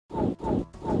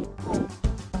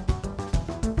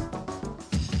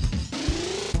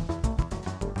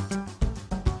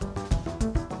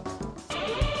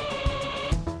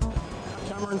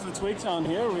week down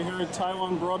here. We're here at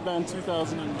Taiwan Broadband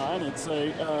 2009. It's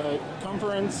a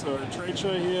conference or a trade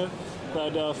show here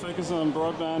that focuses on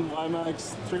broadband,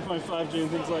 WiMAX, 3.5G and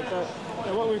things like that.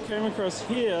 And what we came across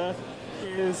here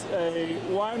is a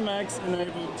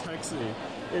WiMAX-enabled taxi.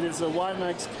 It is a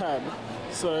WiMAX cab.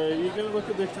 So you get a look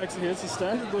at the taxi here. It's a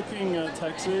standard looking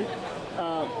taxi.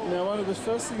 Now one of the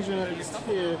first things you noticed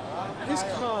here, this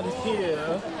card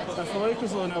here, for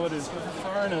locals will know what it is, but for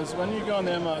foreigners, when you go on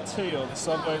the MRT or the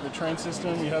subway, the train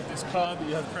system, you have this card that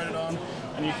you have credit on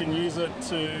and you can use it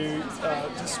to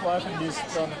just swipe and use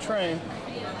it on the train.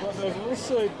 What they've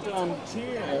also done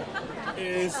here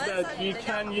is that you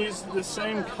can use the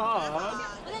same card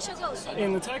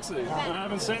in the taxi. And I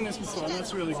haven't seen this before, and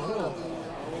that's really cool.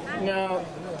 Now,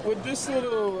 with this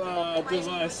little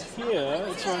device here,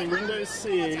 it's running Windows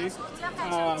CE.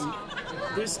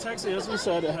 This taxi, as we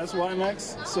said, it has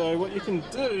WiMAX. So what you can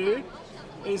do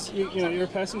is, you're a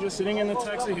passenger sitting in the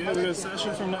taxi here. We've got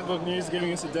Sasha from Network News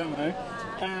giving us a demo,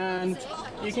 and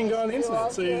you can go on the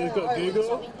internet. So you've got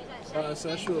Google.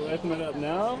 Sasha will open it up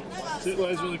now. So it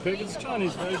loads really quick. It's a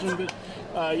Chinese version, but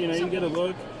you get a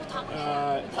look.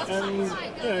 And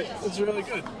it's really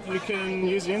good. You can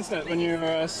use the internet when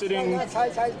you're sitting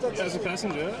as a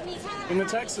passenger in the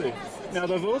taxi. Now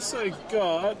they've also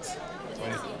got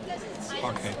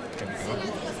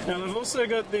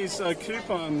these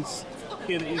coupons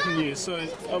here that you can use. So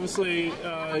obviously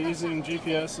using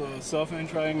GPS or cell phone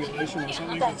triangulation or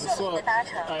something of the sort,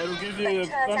 it'll give you a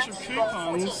bunch of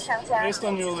coupons based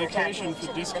on your location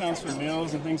for discounts for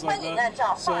meals and things like that.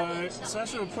 So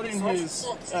Sasha will put in his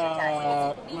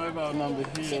mobile number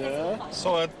here.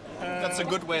 So that's a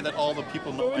good way that all the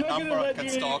people know my number and can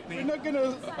stalk me. We're not going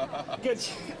to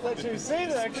let you see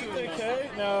that actually, okay?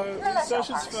 Now,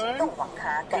 Sasha's phone,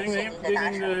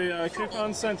 getting the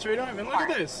coupons sent through to him, and look at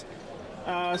this.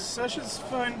 Sasha's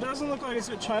phone doesn't look like it's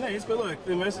got Chinese, but look,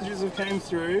 the messages have came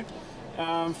through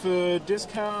for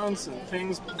discounts and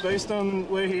things based on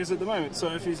where he is at the moment.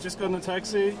 So if he's just got in a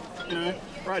taxi,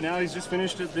 right now he's just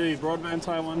finished at the Broadband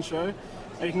Taiwan show,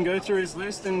 he can go through his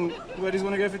list and where does he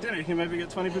want to go for dinner? He can maybe get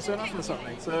 20% off or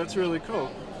something. So that's really cool.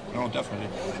 No, definitely.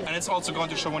 And it's also going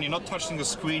to show when you're not touching the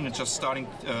screen, it's just starting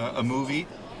a movie.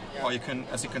 Or you can,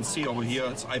 as you can see over here,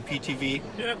 it's IPTV.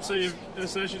 Yep, so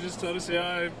Sasha just told us,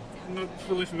 I'm not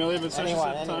fully familiar, but Sasha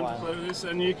said time to play with this,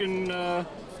 and you can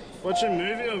watch a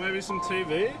movie or maybe some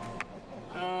TV.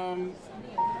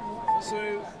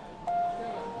 So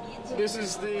this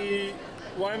is the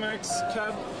WiMAX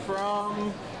cab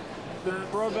from the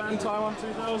Broadband Taiwan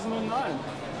 2009.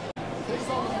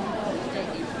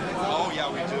 Oh yeah,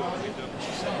 we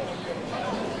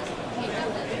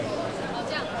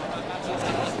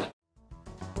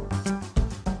do.